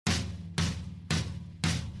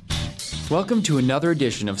Welcome to another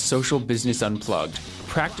edition of Social Business Unplugged,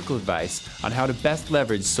 practical advice on how to best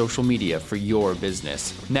leverage social media for your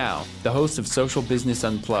business. Now, the host of Social Business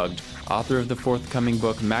Unplugged, author of the forthcoming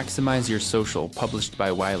book Maximize Your Social, published by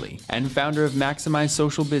Wiley, and founder of Maximize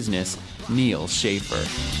Social Business, Neal Schaffer.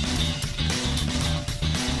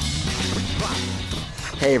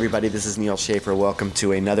 Hey everybody, this is Neal Schaffer. Welcome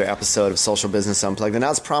to another episode of Social Business Unplugged. And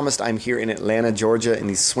as promised, I'm here in Atlanta, Georgia, in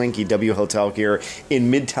the swanky W Hotel here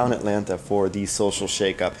in Midtown Atlanta for the Social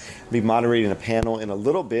Shakeup. I'll be moderating a panel in a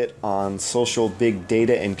little bit on social big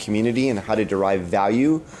data and community and how to derive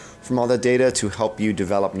value from all that data to help you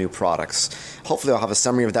develop new products. Hopefully I'll have a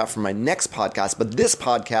summary of that for my next podcast, but this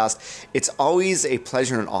podcast, it's always a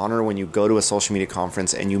pleasure and honor when you go to a social media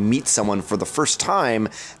conference and you meet someone for the first time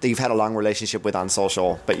that you've had a long relationship with on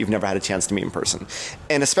social, but you've never had a chance to meet in person.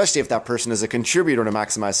 And especially if that person is a contributor to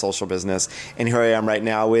Maximize Social Business. And here I am right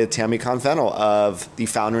now with Tammy Confennel, of the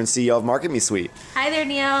founder and CEO of Market Me Suite. Hi there,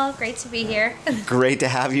 Neal. Great to be here. Great to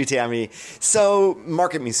have you, Tammy. So,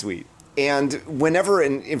 Market Me Suite. And whenever,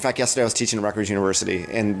 in fact, yesterday I was teaching at Rutgers University,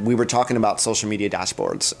 and we were talking about social media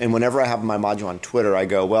dashboards. And whenever I have my module on Twitter, I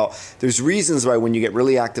go, well, there's reasons why when you get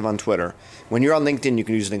really active on Twitter, when you're on LinkedIn, you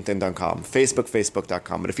can use LinkedIn.com, Facebook,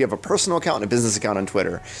 Facebook.com. But if you have a personal account and a business account on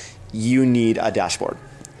Twitter, you need a dashboard.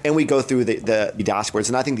 And we go through the dashboards.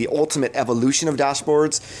 And I think the ultimate evolution of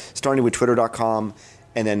dashboards, starting with Twitter.com,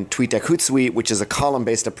 and then TweetDeck Hootsuite, which is a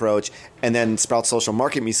column-based approach, and then Sprout Social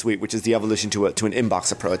Market Me Suite, which is the evolution to an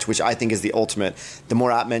inbox approach, which I think is the ultimate. The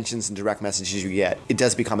more app mentions and direct messages you get, it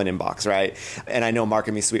does become an inbox, right? And I know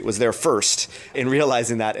Market Me Suite was there first in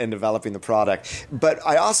realizing that and developing the product. But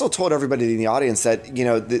I also told everybody in the audience that, you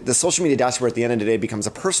know, the social media dashboard at the end of the day becomes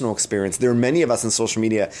a personal experience. There are many of us in social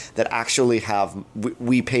media that actually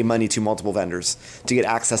we pay money to multiple vendors to get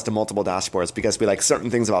access to multiple dashboards because we like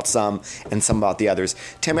certain things about some and some about the others.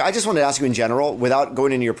 Tammy, I just wanted to ask you in general, without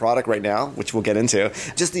going into your product right now, which we'll get into,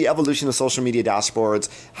 just the evolution of social media dashboards,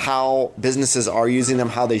 how businesses are using them,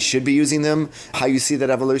 how they should be using them, how you see that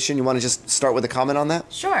evolution. You want to just start with a comment on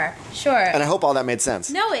that? Sure. And I hope all that made sense.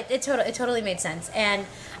 No, it totally made sense. And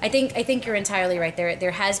I think you're entirely right. There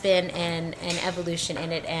has been an evolution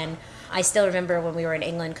in it, and I still remember when we were in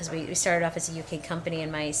England, because we started off as a UK company,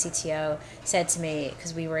 and my CTO said to me,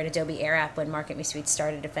 because we were in Adobe Air App when Market Me Suite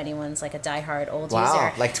started, if anyone's like a diehard old user.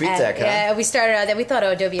 Wow, like TweetDeck, huh? Yeah, we started out that we thought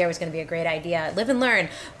Adobe Air was going to be a great idea. Live and learn.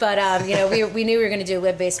 But, we knew we were going to do a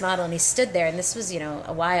web-based model, and he stood there, and this was,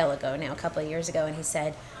 a while ago now, a couple of years ago, and he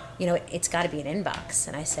said, it's got to be an inbox.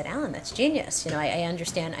 And I said, Alan, that's genius. I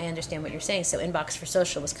understand what you're saying. So inbox for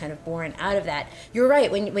social was kind of born out of that. You're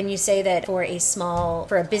right when you say that for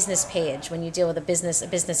a business page, when you deal with a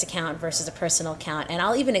business account versus a personal account. And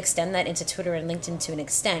I'll even extend that into Twitter and LinkedIn to an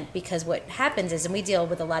extent, because what happens is, and we deal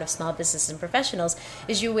with a lot of small businesses and professionals,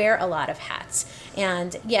 is you wear a lot of hats.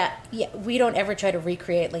 And yeah, we don't ever try to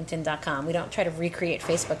recreate LinkedIn.com. We don't try to recreate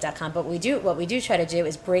Facebook.com. But what we do try to do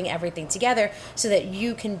is bring everything together so that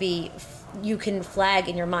you can flag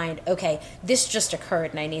in your mind, okay, this just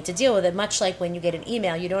occurred and I need to deal with it. Much like when you get an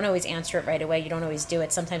email, you don't always answer it right away. You don't always do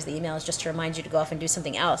it. Sometimes the email is just to remind you to go off and do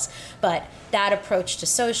something else. But that approach to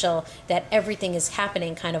social, that everything is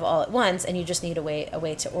happening kind of all at once, and you just need a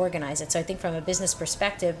way to organize it. So I think from a business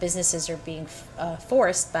perspective, businesses are being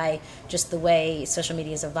forced by just the way social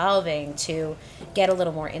media is evolving to get a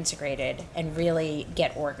little more integrated and really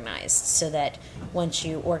get organized, so that once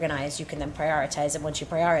you organize, you can then prioritize, and once you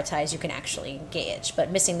prioritize, you can actually engage.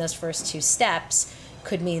 But missing those first two steps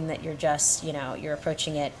could mean that you're just, you're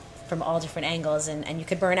approaching it from all different angles, and you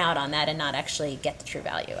could burn out on that and not actually get the true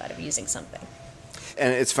value out of using something.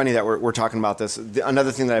 And it's funny that we're talking about this.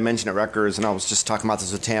 Another thing that I mentioned at Rutgers, and I was just talking about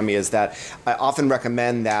this with Tammy, is that I often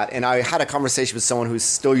recommend that, and I had a conversation with someone who's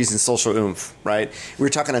still using Social Oomph, right? We were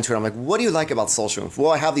talking on Twitter. I'm like, what do you like about Social Oomph? Well,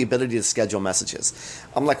 I have the ability to schedule messages.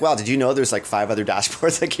 I'm like, wow, did you know there's like 5 other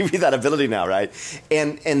dashboards that give you that ability now, right?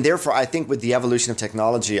 And therefore, I think with the evolution of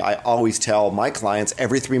technology, I always tell my clients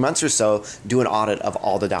every 3 months or so, do an audit of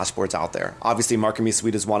all the dashboards out there. Obviously, Market Me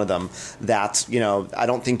Suite is one of them that, I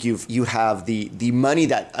don't think you have the money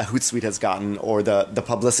that a Hootsuite has gotten, or the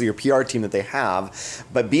publicity or PR team that they have,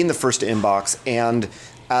 but being the first to inbox, and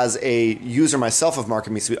as a user myself of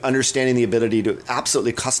Market Me Suite, understanding the ability to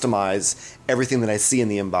absolutely customize everything that I see in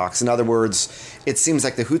the inbox. In other words, it seems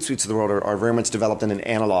like the Hootsuites of the world are very much developed in an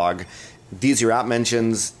analog. These are your app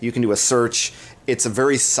mentions, you can do a search. It's a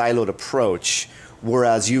very siloed approach,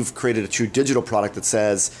 whereas you've created a true digital product that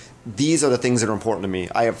says, these are the things that are important to me.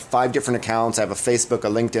 I have 5 different accounts. I have a Facebook, a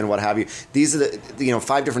LinkedIn, what have you. These are the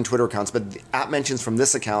 5 different Twitter accounts, but the at mentions from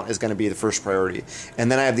this account is going to be the first priority.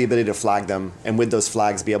 And then I have the ability to flag them, and with those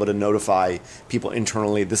flags be able to notify people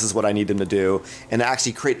internally, this is what I need them to do, and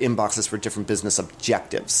actually create inboxes for different business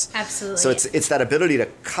objectives. Absolutely. So it's that ability to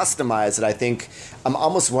customize that I think I'm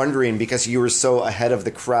almost wondering, because you were so ahead of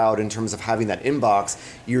the crowd in terms of having that inbox,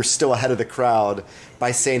 you're still ahead of the crowd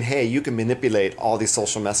by saying, hey, you can manipulate all these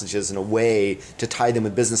social messages in a way to tie them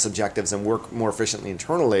with business objectives and work more efficiently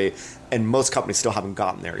internally. And most companies still haven't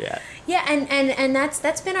gotten there yet. Yeah, and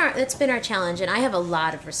that's been our challenge. And I have a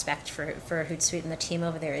lot of respect for Hootsuite, and the team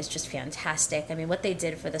over there is just fantastic. I mean, what they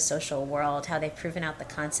did for the social world, how they've proven out the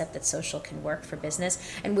concept that social can work for business,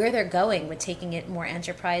 and where they're going with taking it more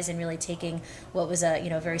enterprise and really taking what was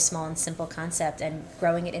a very small and simple concept and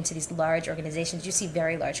growing it into these large organizations. You see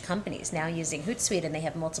very large companies now using Hootsuite, and they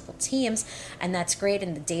have multiple teams, and that's great.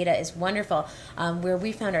 And the data is wonderful. Where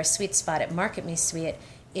we found our sweet spot at Market Me Suite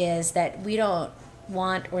is that we don't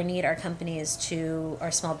want or need our companies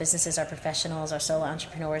our small businesses, our professionals, our solo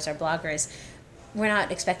entrepreneurs, our bloggers. We're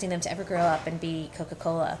not expecting them to ever grow up and be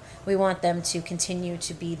Coca-Cola. We want them to continue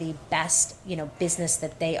to be the best, business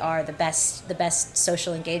that they are, the best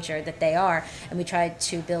social engager that they are. And we try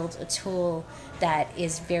to build a tool that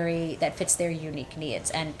fits their unique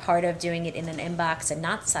needs. And part of doing it in an inbox and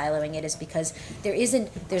not siloing it is because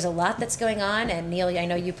there's a lot that's going on. And Neil, I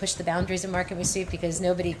know you push the boundaries of Market Me Suite because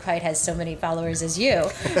nobody quite has so many followers as you.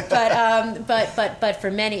 But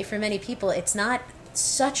for many people, it's not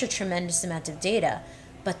such a tremendous amount of data,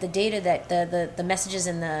 but the data that the messages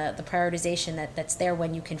and the prioritization that's there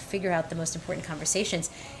when you can figure out the most important conversations,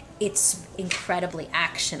 it's incredibly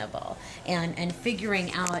actionable, and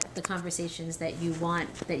figuring out the conversations that you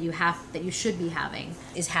want, that you should be having,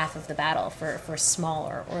 is half of the battle for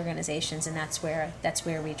smaller organizations. And that's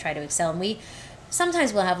where we try to excel. And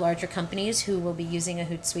sometimes we'll have larger companies who will be using a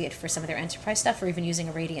Hootsuite for some of their enterprise stuff, or even using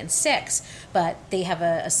a Radiant 6, but they have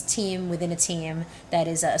a team within a team that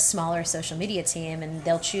is a smaller social media team, and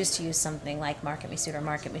they'll choose to use something like Market Me Suite or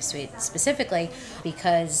Market Me Suite specifically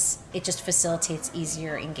because it just facilitates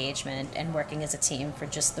easier engagement and working as a team for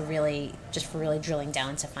really drilling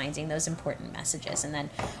down to finding those important messages. And then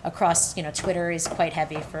across, Twitter is quite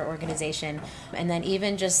heavy for organization, and then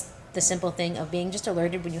even just the simple thing of being just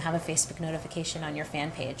alerted when you have a Facebook notification on your fan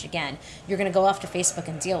page. Again, you're going to go off to Facebook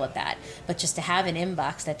and deal with that, but just to have an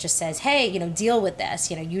inbox that just says, hey, deal with this.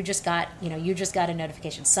 You just got a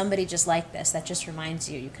notification. Somebody just liked this. That just reminds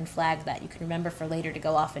you. You can flag that. You can remember for later to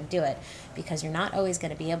go off and do it, because you're not always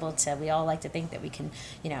going to be able to. We all like to think that we can,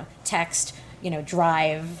 text,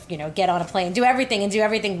 drive, get on a plane, do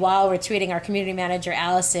everything while we're tweeting. Our community manager,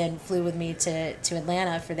 Allison, flew with me to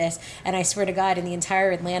Atlanta for this. And I swear to God, in the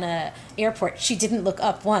entire Atlanta airport, she didn't look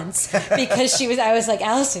up once because I was like,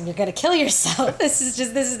 Allison, you're going to kill yourself.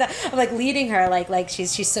 I'm like leading her like she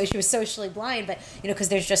was socially blind, but, because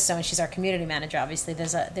there's just so much. She's our community manager. Obviously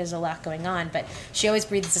there's a lot going on, but she always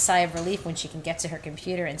breathes a sigh of relief when she can get to her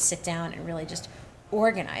computer and sit down and really just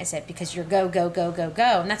organize it, because you're go,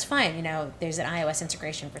 and that's fine. There's an iOS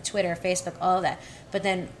integration for Twitter, Facebook, all of that. But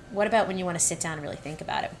then what about when you want to sit down and really think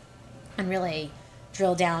about it and really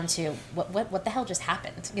drill down to what the hell just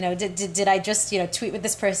happened? Did I just, tweet with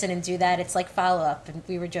this person and do that? It's like follow-up. And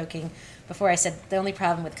we were joking before, I said the only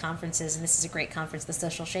problem with conferences, and this is a great conference, the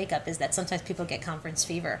Social Shakeup, is that sometimes people get conference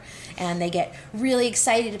fever and they get really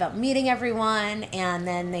excited about meeting everyone, and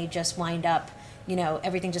then they just wind up,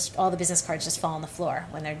 everything all the business cards just fall on the floor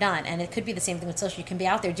when they're done. And it could be the same thing with social. You can be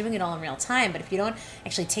out there doing it all in real time, but if you don't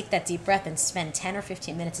actually take that deep breath and spend 10 or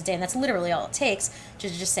 15 minutes a day, and that's literally all it takes, to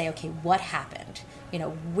just say, okay, what happened?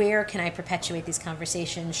 Where can I perpetuate these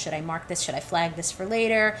conversations? Should I mark this? Should I flag this for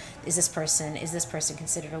later? Is this person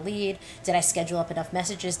considered a lead? Did I schedule up enough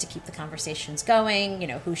messages to keep the conversations going?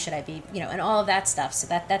 Who should I be? And all of that stuff. So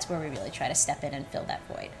that's where we really try to step in and fill that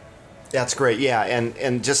void. That's great, yeah,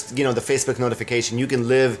 and just, the Facebook notification, you can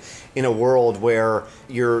live in a world where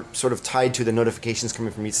you're sort of tied to the notifications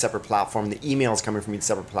coming from each separate platform, the emails coming from each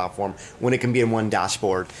separate platform, when it can be in one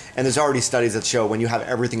dashboard. And there's already studies that show when you have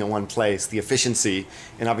everything in one place, the efficiency,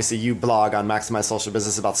 and obviously you blog on Maximize Social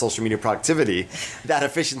Business about social media productivity, that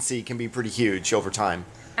efficiency can be pretty huge over time.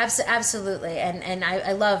 Absolutely, and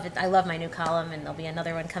I love it. I love my new column, and there'll be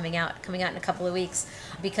another one coming out in a couple of weeks,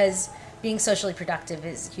 because being socially productive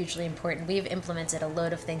is hugely important. We've implemented a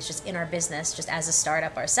load of things just in our business, just as a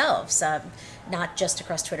startup ourselves, not just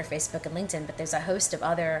across Twitter, Facebook, and LinkedIn, but there's a host of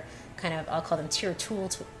other kind of, I'll call them tier 2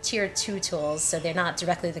 tools. So they're not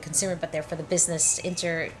directly the consumer, but they're for the business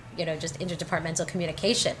just interdepartmental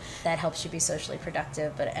communication that helps you be socially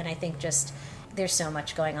productive. And I think just there's so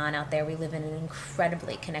much going on out there. We live in an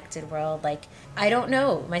incredibly connected world. Like, I don't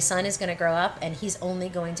know. My son is going to grow up, and he's only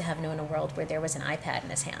going to have known a world where there was an iPad in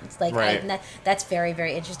his hands. Like, right. That's very,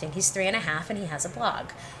 very interesting. He's 3.5, and he has a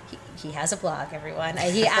blog. He has a blog, everyone.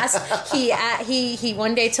 He asked. He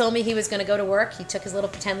one day told me he was going to go to work. He took his little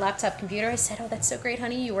pretend laptop computer. I said, "Oh, that's so great,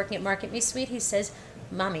 honey. You working at Market Me Suite?" He says,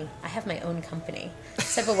 "Mommy, I have my own company." I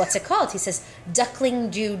said, "Well, what's it called?" He says,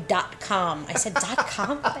 "Ducklingdew.com." I said,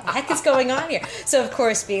 .com? What the heck is going on here? So, of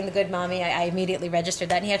course, being the good mommy, I immediately registered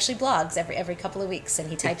that. And he actually blogs every couple of weeks, and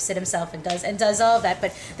he types it himself and does all of that.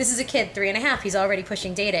 But this is a kid, 3.5. He's already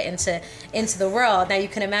pushing data into the world. Now, you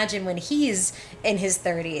can imagine when he's in his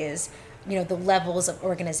 30s, the levels of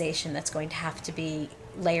organization that's going to have to be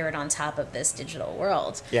layered on top of this digital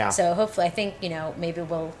world. Yeah. So hopefully, I think,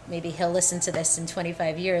 maybe he'll listen to this in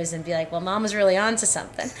 25 years and be like, well, Mom was really on to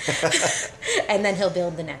something. And then he'll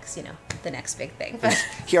build the next big thing. But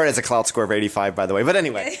he already has a clout score of 85, by the way. But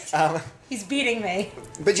anyway. He's beating me.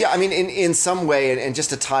 But yeah, I mean, in some way, and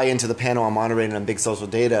just to tie into the panel I'm moderating on big social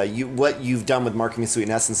data, what you've done with Marketing Suite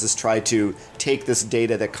in essence is try to take this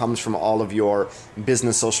data that comes from all of your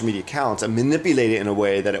business social media accounts and manipulate it in a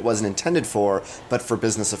way that it wasn't intended for, but for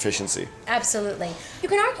business efficiency. Absolutely. You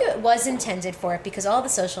can argue it was intended for it because all the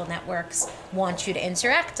social networks want you to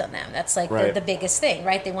interact on them. That's like right. the biggest thing,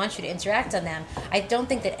 right? They want you to interact on them. I don't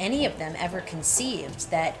think that any of them ever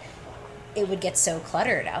conceived that it would get so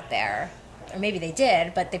cluttered out there. Or maybe they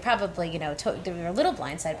did, but they probably, they were a little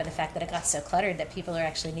blindsided by the fact that it got so cluttered that people are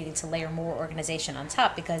actually needing to layer more organization on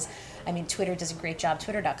top because, Twitter does a great job.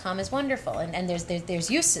 Twitter.com is wonderful, and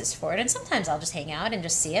there's uses for it. And sometimes I'll just hang out and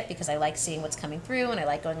just see it because I like seeing what's coming through, and I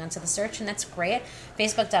like going onto the search, and that's great.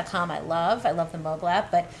 Facebook.com I love the mobile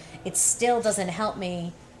app, but it still doesn't help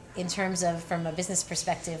me in terms of from a business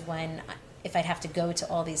perspective if I'd have to go to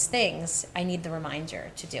all these things, I need the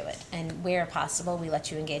reminder to do it. And where possible, we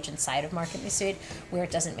let you engage inside of Market Me Suite. Where it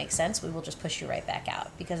doesn't make sense, we will just push you right back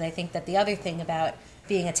out. Because I think that the other thing about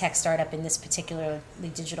being a tech startup in this particularly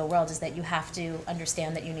digital world is that you have to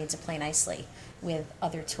understand that you need to play nicely with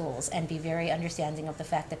other tools and be very understanding of the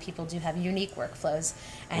fact that people do have unique workflows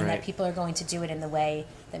and right. that people are going to do it in the way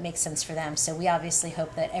that makes sense for them. So we obviously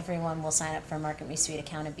hope that everyone will sign up for a Market Me Suite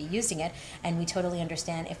account and be using it, and we totally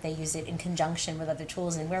understand if they use it in conjunction with other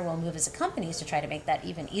tools, and where we'll move as a company is to try to make that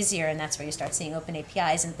even easier, and that's where you start seeing open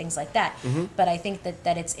APIs and things like that. Mm-hmm. But I think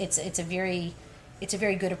that it's a very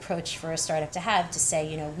good approach for a startup to have, to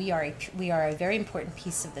say, we are a very important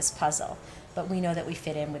piece of this puzzle, but we know that we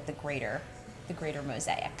fit in with the greater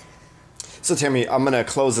mosaic. So, Tammy, I'm going to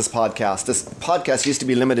close this podcast. This podcast used to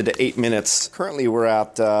be limited to 8 minutes. Currently, we're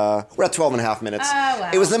at 12 and a half minutes. Oh, wow.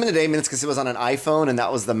 It was limited to 8 minutes because it was on an iPhone, and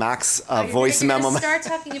that was the max voice memo. Start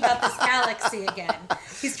talking about this Galaxy again.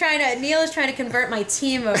 Neil is trying to convert my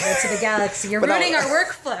team over to the Galaxy. You're ruining our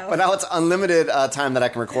workflow. But now it's unlimited time that I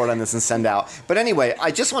can record on this and send out. But anyway, I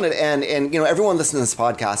just wanted to end, and everyone listening to this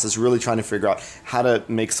podcast is really trying to figure out how to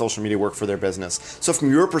make social media work for their business. So from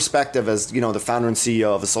your perspective as, the founder and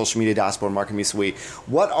CEO of a social media dashboard, Market Me Suite,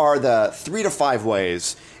 what are the 3 to 5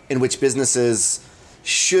 ways in which businesses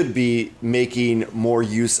should be making more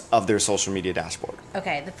use of their social media dashboard?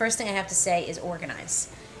 Okay, the first thing I have to say is organize.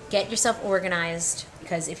 Get yourself organized,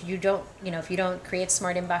 because if you don't create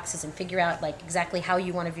smart inboxes and figure out like exactly how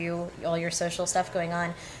you want to view all your social stuff going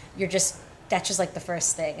on, that's just like the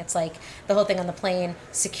first thing. It's like the whole thing on the plane: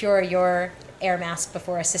 secure your air mask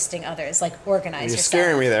before assisting others. Like, organize yourself. You're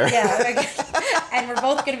scaring me there. Yeah, and we're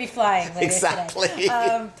both going to be flying later exactly.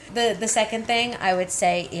 today. The second thing I would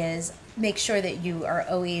say is make sure that you are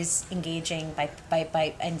always engaging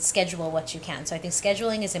by and schedule what you can. So I think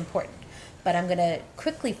scheduling is important. But I'm going to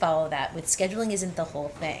quickly follow that with scheduling isn't the whole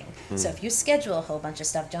thing. So if you schedule a whole bunch of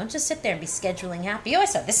stuff, don't just sit there and be scheduling happy. Oh, I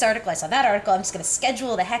saw this article, I saw that article. I'm just going to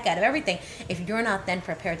schedule the heck out of everything. If you're not then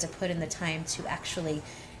prepared to put in the time to actually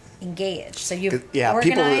engage. So you've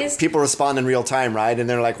organized. People respond in real time, right? And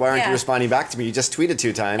they're like, why aren't you responding back to me? You just tweeted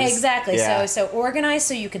 2 times. Exactly. Yeah. So organize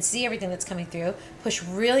so you can see everything that's coming through. Push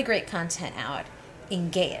really great content out.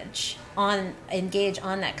 Engage on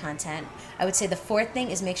that content. I would say the fourth thing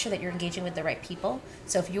is make sure that you're engaging with the right people.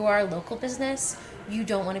 So if you are a local business, you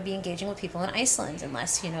don't want to be engaging with people in Iceland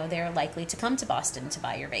unless they're likely to come to Boston to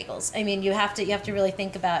buy your bagels. I mean, you have to really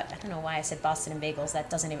think about. I don't know why I said Boston and bagels. That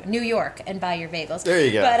doesn't even New York and buy your bagels. There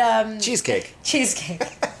you go. But cheesecake,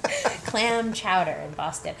 clam chowder in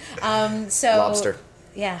Boston. So lobster.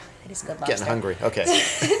 Yeah, it is good lobster. Getting hungry. Okay.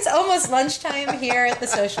 It's almost lunchtime here at the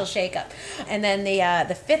Social Shakeup. And then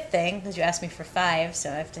the fifth thing, because you asked me for 5, so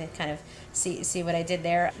I have to kind of see what I did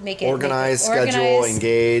there. Organize, schedule,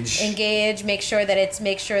 engage. Make sure that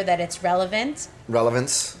it's relevant.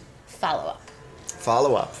 Relevance. Follow up.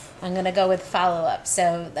 Follow up. I'm going to go with follow-up.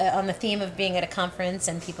 So on the theme of being at a conference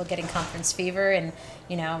and people getting conference fever, and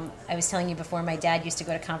I was telling you before, my dad used to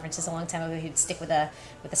go to conferences a long time ago. He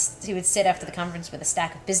would sit after the conference with a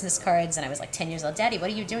stack of business cards, and I was like 10 years old. Daddy,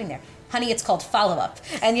 what are you doing there? Honey, it's called follow-up.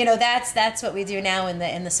 And that's what we do now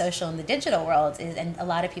in the social and the digital world, and a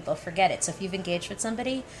lot of people forget it. So if you've engaged with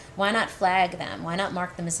somebody, why not flag them? Why not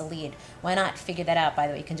mark them as a lead? Why not figure that out? By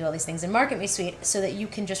the way, you can do all these things in Market Me Suite so that you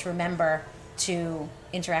can just remember to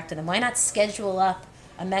interact with them. Why not schedule up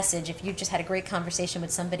a message if you just had a great conversation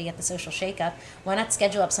with somebody at the social shakeup? Why not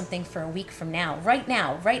schedule up something for a week from now, right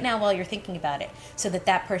now while you're thinking about it, so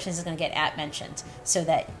that person is going to get mentioned, so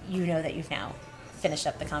that you know that you've now finished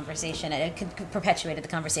up the conversation and it perpetuated the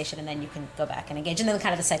conversation, and then you can go back and engage, and then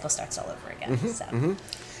kind of the cycle starts all over again.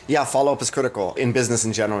 Yeah, follow-up is critical in business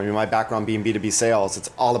in general. I mean, my background being B2B sales, it's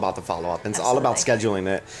all about the follow-up. And it's all about scheduling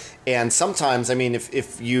it. And sometimes, I mean,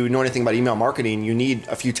 if you know anything about email marketing, you need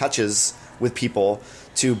a few touches with people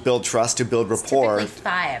to build trust, to build rapport. It's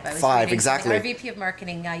typically 5. I was five, reading, exactly. Our VP of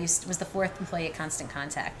marketing was the 4th employee at Constant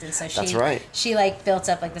Contact, and so That's right. She built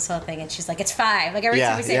up this whole thing, and she's like, it's 5. Like every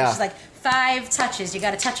time we say it, she's like, 5 touches. You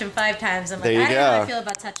got to touch them 5 times. I'm like, I don't know how I feel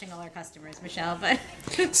about touching all our customers, Michelle, but.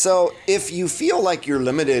 So if you feel like you're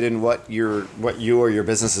limited in what you or your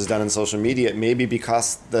business has done in social media, it may be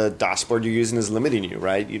because the dashboard you're using is limiting you,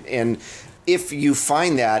 right? And if you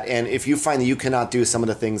find that, and if you find that you cannot do some of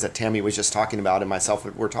the things that Tammy was just talking about and myself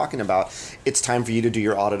were talking about, it's time for you to do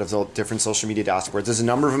your audit of the different social media dashboards. There's a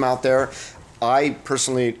number of them out there. I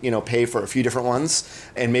personally, pay for a few different ones,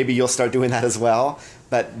 and maybe you'll start doing that as well.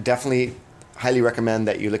 But definitely highly recommend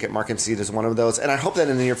that you look at Market Me Suite as one of those. And I hope that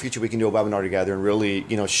in the near future we can do a webinar together and really,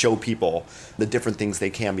 show people the different things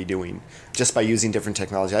they can be doing just by using different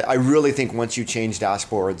technology. I really think once you change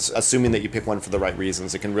dashboards, assuming that you pick one for the right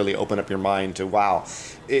reasons, it can really open up your mind to, wow,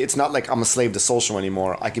 it's not like I'm a slave to social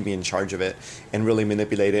anymore. I can be in charge of it and really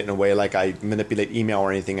manipulate it in a way like I manipulate email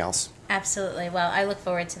or anything else. Absolutely. Well, I look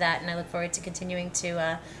forward to that, and I look forward to continuing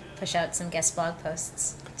to push out some guest blog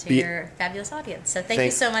posts to your fabulous audience. So thank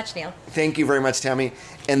you so much, Neil. Thank you very much, Tammy.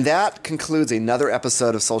 And that concludes another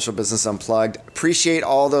episode of Social Business Unplugged. Appreciate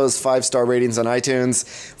all those 5-star ratings on iTunes.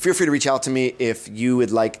 Feel free to reach out to me if you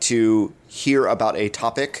would like to hear about a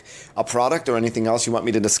topic, a product, or anything else you want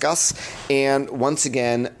me to discuss. And once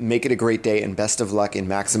again, make it a great day and best of luck in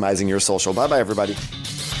maximizing your social. Bye-bye, everybody.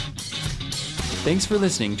 Thanks for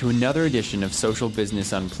listening to another edition of Social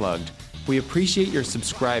Business Unplugged. We appreciate your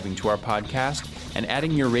subscribing to our podcast and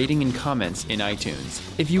adding your rating and comments in iTunes.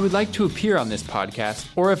 If you would like to appear on this podcast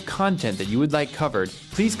or have content that you would like covered,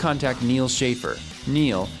 please contact Neil Schaefer,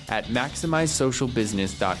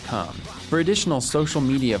 neil@maximizesocialbusiness.com. For additional social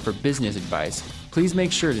media for business advice, please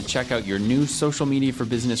make sure to check out your new social media for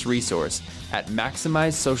business resource at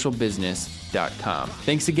maximizesocialbusiness.com.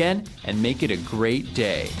 Thanks again, and make it a great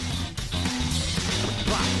day.